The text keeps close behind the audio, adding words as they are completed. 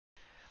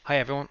Hi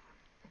everyone,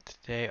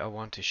 today I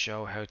want to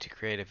show how to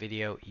create a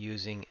video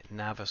using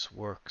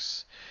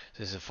NavisWorks.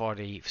 This is a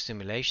 4D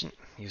simulation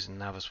using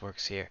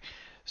NavisWorks here.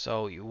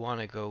 So you want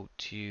to go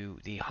to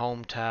the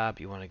Home tab,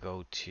 you want to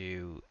go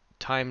to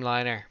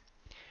Timeliner,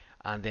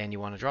 and then you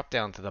want to drop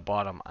down to the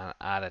bottom and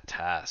add a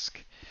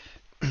task.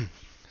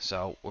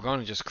 So we're going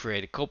to just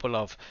create a couple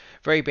of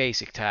very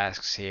basic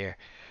tasks here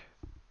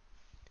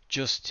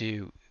just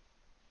to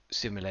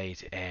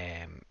simulate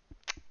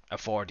a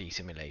 4D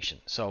simulation.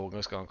 So we're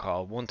just going to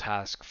call one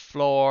task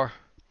floor,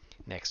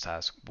 next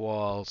task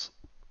walls,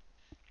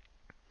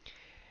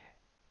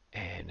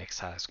 and next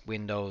task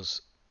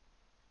windows.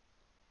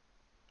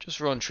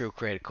 Just run through,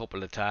 create a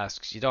couple of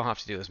tasks. You don't have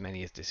to do as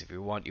many as this if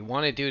you want. You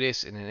want to do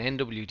this in an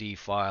NWD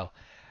file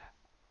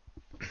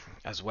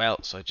as well.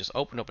 So just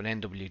open up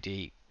an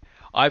NWD.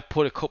 I've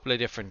put a couple of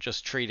different,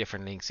 just 3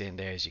 different links in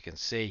there, as you can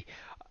see.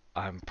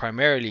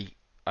 Primarily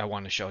I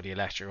want to show the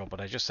electrical, but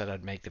I just said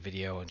I'd make the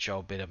video and show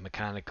a bit of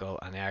mechanical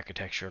and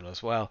architectural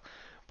as well.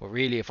 But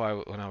really,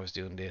 when I was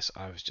doing this,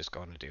 I was just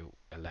going to do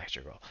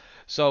electrical.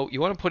 So you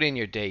want to put in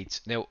your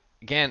dates. Now,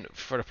 again,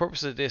 for the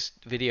purpose of this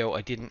video,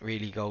 I didn't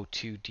really go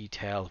too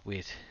detailed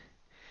with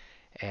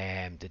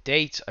the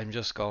dates. I'm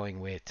just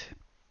going with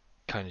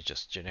kind of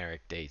just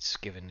generic dates,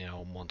 given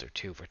a month or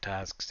two for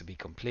tasks to be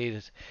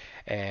completed.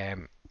 I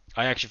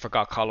actually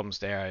forgot columns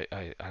there,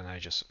 and I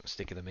just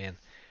sticking them in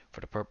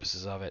for the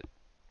purposes of it.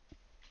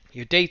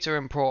 Your dates are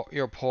important.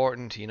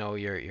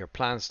 Your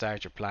plan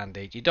start, your plan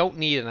date. You don't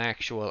need an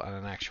actual and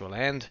an actual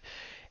end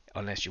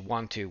unless you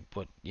want to,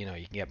 but you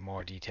can get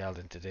more detailed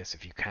into this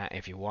if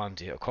you want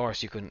to. Of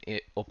course, you can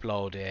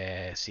upload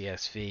a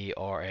CSV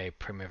or a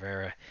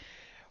Primavera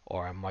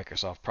or a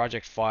Microsoft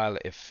project file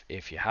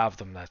if you have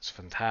them. That's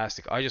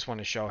fantastic. I just want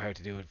to show how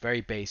to do it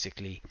very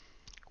basically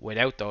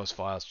without those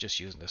files,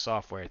 just using the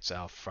software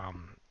itself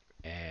from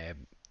the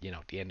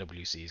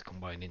NWCs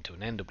combined into an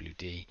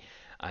NWD,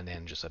 and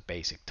then just a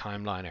basic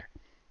timeliner.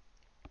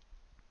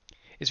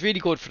 It's really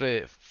good for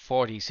the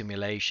 4D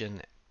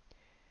simulation,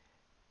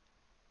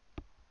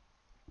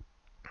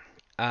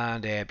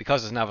 and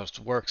because it's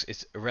NavisWorks,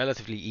 it's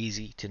relatively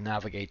easy to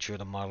navigate through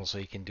the model, so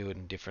you can do it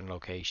in different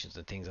locations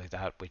and things like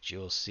that, which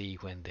you'll see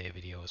when the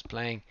video is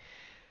playing.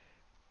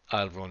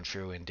 I'll run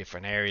through in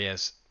different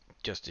areas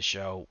just to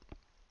show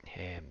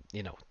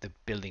the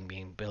building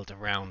being built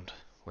around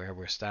where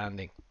we're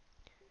standing.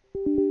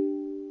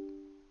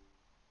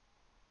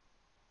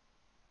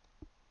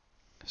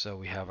 So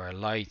we have our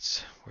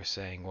lights. We're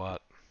saying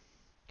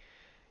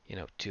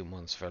 2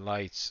 months for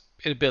lights.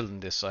 In a building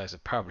this size,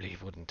 it probably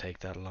wouldn't take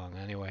that long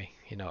anyway.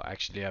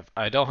 Actually,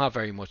 I don't have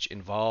very much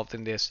involved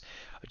in this.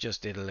 I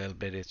just did a little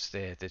bit. It's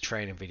the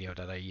training video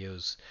that I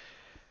use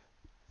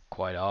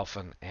quite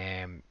often.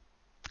 I'm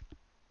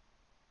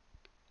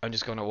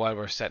just gonna, while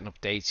we're setting up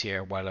dates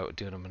here, while I'm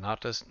doing a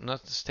monotonous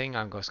thing,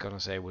 I'm just gonna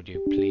say, would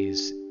you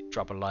please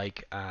drop a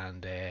like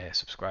and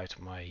subscribe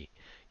to my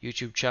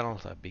YouTube channel?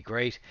 That'd be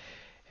great.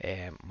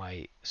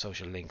 My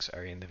social links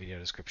are in the video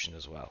description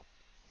as well.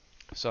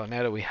 So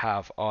now that we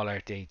have all our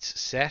dates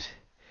set,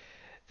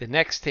 the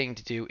next thing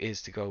to do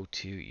is to go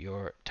to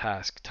your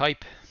task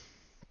type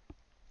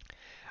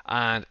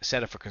and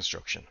set it for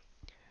construction.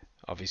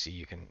 Obviously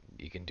you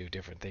can do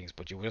different things,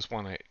 but you just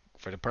want to,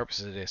 for the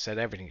purposes of this, set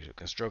everything to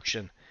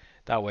construction.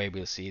 That way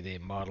we'll see the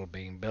model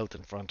being built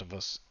in front of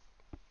us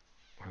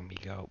when we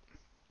go.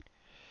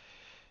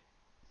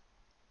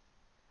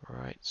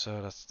 Alright,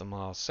 so that's them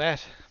all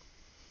set.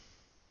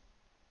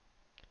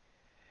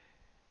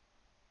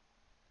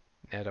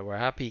 Now that we're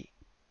happy,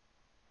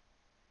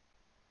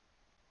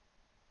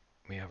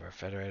 we have our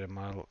federated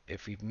model.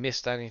 If we've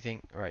missed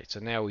anything, right, so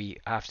now we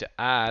have to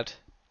add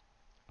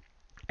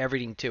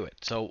everything to it.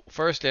 So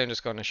firstly, I'm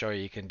just going to show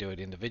you can do it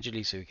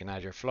individually, so you can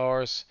add your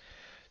floors.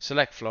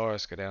 Select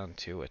floors, go down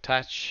to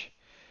attach,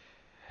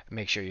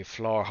 make sure you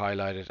floor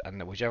highlighted,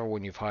 and whichever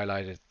one you've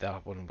highlighted,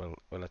 that one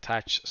will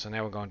attach. So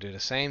now we're going to do the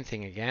same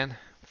thing again.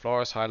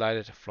 Floors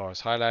highlighted,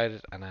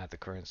 and add the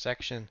current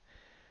section,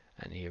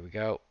 and here we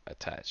go,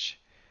 attach.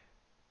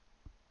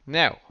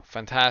 Now,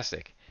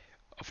 fantastic.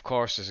 Of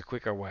course, there's a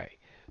quicker way.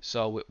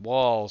 So with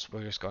walls,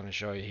 we're just going to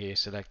show you here,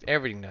 select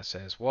everything that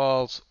says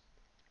walls,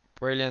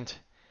 brilliant,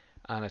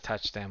 and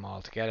attach them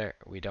all together.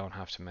 We don't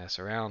have to mess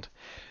around.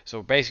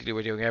 So basically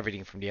we're doing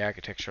everything from the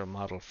architectural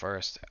model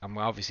first, and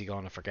we're obviously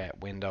going to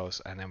forget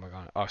windows, and then we're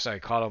going to,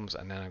 columns,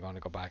 and then I'm going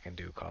to go back and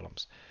do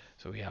columns.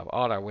 So we have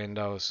all our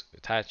windows,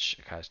 attach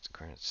the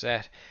current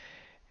set.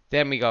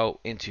 Then we go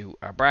into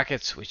our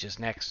brackets, which is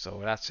next.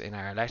 So that's in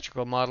our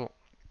electrical model,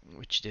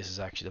 which this is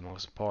actually the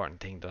most important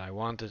thing that I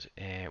wanted.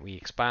 We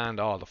expand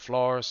all the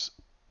floors,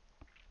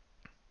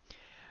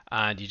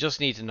 and you just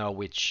need to know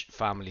which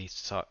family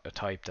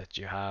type that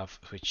you have,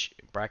 which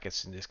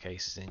brackets in this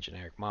case is in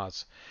generic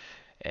mods.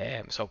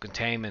 So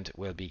containment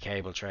will be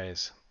cable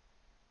trays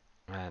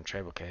and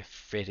cable tray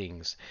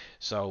fittings.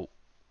 So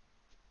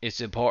it's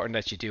important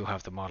that you do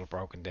have the model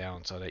broken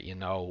down so that you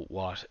know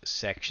what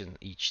section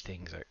each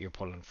things you're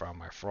pulling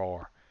from are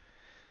for.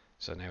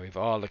 So now we've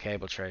all the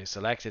cable trays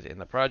selected in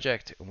the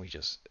project, and we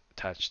just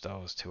attach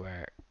those to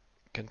our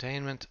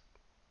containment.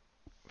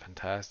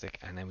 Fantastic.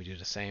 And then we do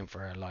the same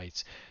for our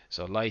lights.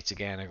 So lights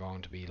again are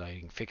going to be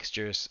lighting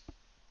fixtures.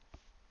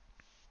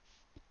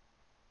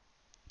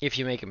 If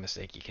you make a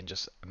mistake, you can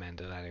just amend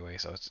it anyway,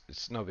 so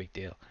it's no big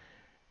deal.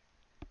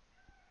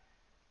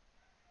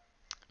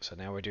 So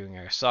now we're doing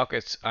our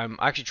sockets. I'm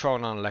actually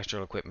throwing on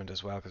electrical equipment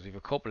as well because we have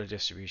a couple of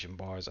distribution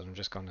boards, and I'm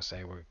just going to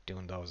say we're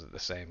doing those at the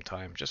same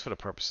time just for the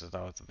purposes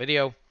of the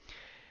video.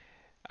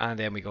 And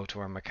then we go to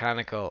our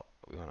mechanical.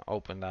 We want to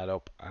open that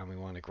up and we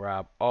want to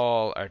grab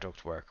all our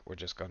ductwork. We're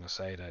just going to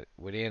say that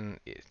within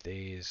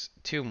these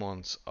 2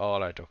 months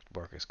all our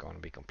ductwork is going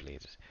to be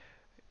completed.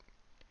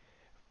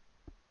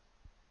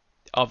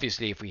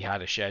 Obviously, if we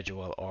had a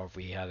schedule or if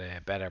we had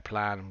a better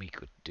plan, we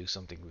could do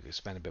something, we could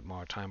spend a bit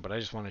more time, but I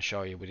just want to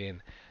show you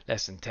within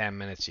less than 10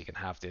 minutes you can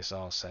have this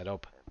all set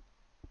up.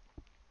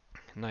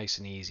 Nice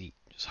and easy.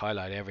 Just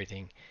highlight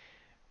everything,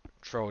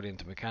 throw it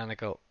into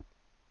mechanical,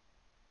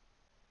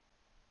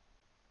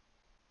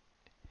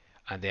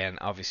 and then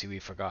obviously we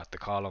forgot the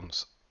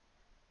columns,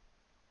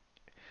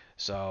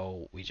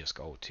 so we just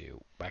go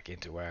to back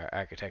into our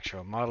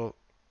architectural model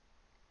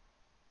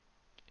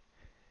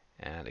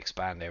and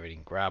expand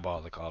everything, grab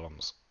all the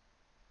columns,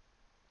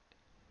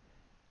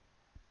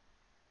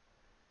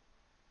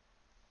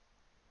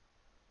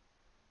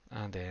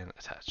 and then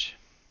attach.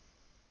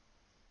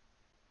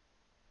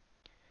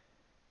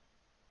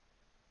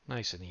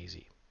 Nice and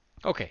easy.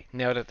 Okay,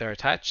 now that they're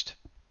attached,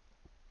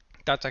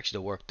 that's actually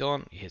the work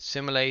done. You hit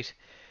simulate,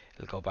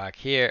 it'll go back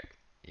here,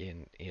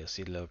 you'll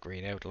see the little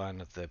green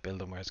outline of the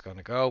building where it's going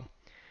to go,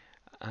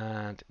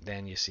 and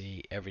then you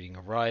see everything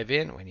arrive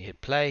in when you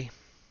hit play.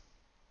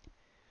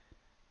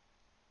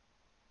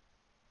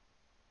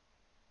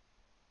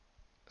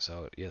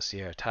 So you'll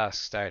see our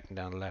task starting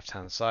down the left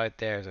hand side.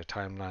 There's our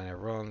timeline it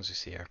runs. You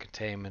see our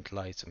containment,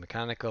 lights and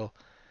mechanical,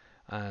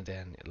 and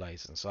then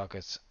lights and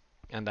sockets,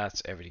 and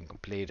that's everything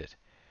completed.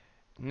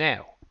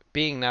 Now,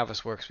 being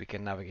NavisWorks, we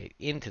can navigate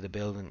into the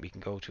building. We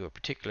can go to a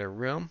particular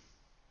room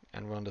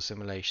and run the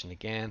simulation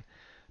again.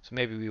 So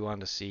maybe we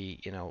want to see,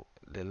 you know,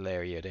 a little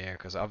area there,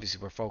 because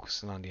obviously we're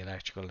focusing on the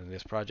electrical in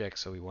this project,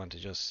 so we want to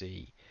just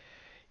see,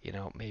 you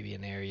know, maybe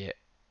an area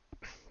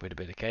with a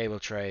bit of cable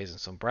trays and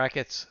some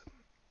brackets.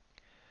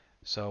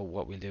 So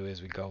what we'll do is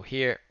we go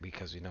here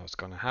because we know it's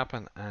going to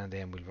happen, and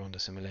then we'll run the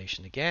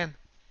simulation again,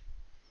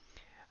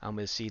 and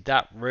we'll see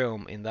that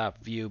room in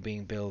that view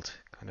being built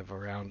kind of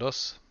around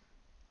us.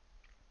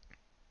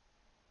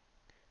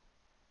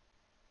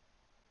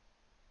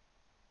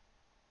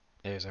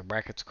 There's our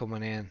brackets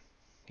coming in,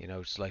 you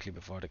know, slightly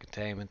before the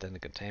containment, then the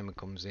containment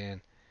comes in,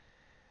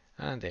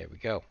 and there we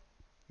go.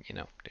 You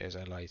know, there's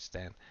our lights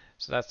then.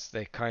 So that's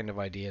the kind of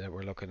idea that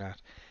we're looking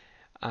at.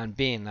 And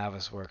being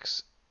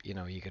NavisWorks, you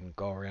know, you can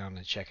go around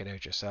and check it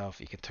out yourself.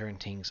 You can turn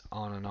things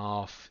on and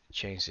off,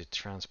 change the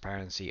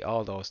transparency,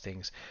 all those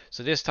things.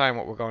 So this time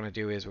what we're going to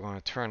do is we're going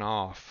to turn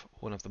off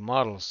one of the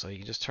models. So you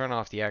can just turn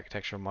off the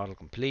architectural model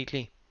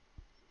completely.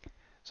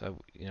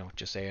 So, you know,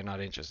 just say you're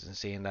not interested in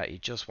seeing that. You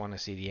just want to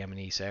see the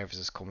M&E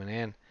services coming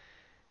in.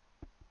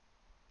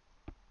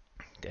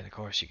 Then of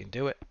course you can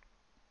do it.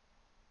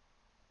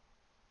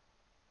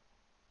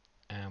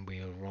 And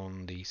we'll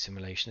run the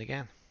simulation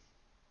again.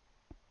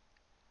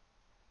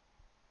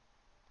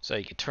 So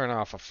you can turn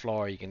off a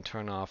floor, you can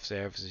turn off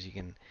services, you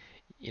can,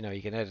 you know,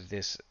 you can edit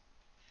this,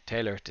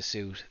 tailor it to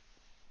suit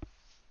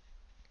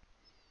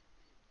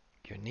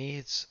your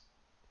needs.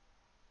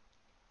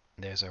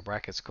 There's our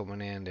brackets coming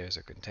in, there's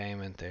our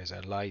containment, there's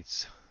our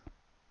lights,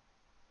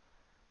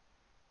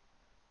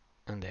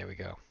 and there we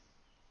go.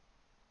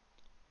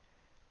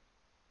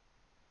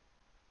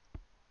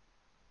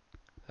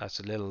 That's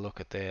a little look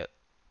at the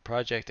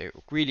project. A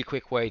really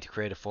quick way to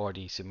create a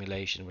 4D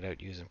simulation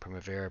without using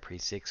Primavera,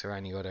 Pre6 or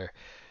any other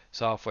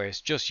software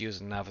is just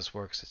using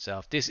NavisWorks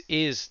itself. This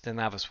is the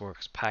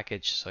NavisWorks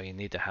package, so you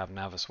need to have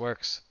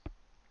NavisWorks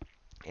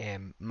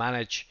and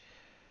manage,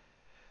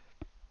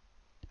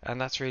 and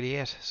that's really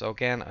it. So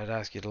again, I'd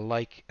ask you to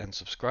like and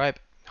subscribe.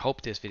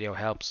 Hope this video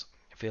helps.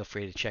 Feel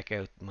free to check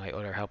out my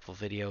other helpful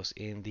videos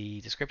in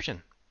the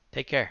description.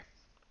 Take care.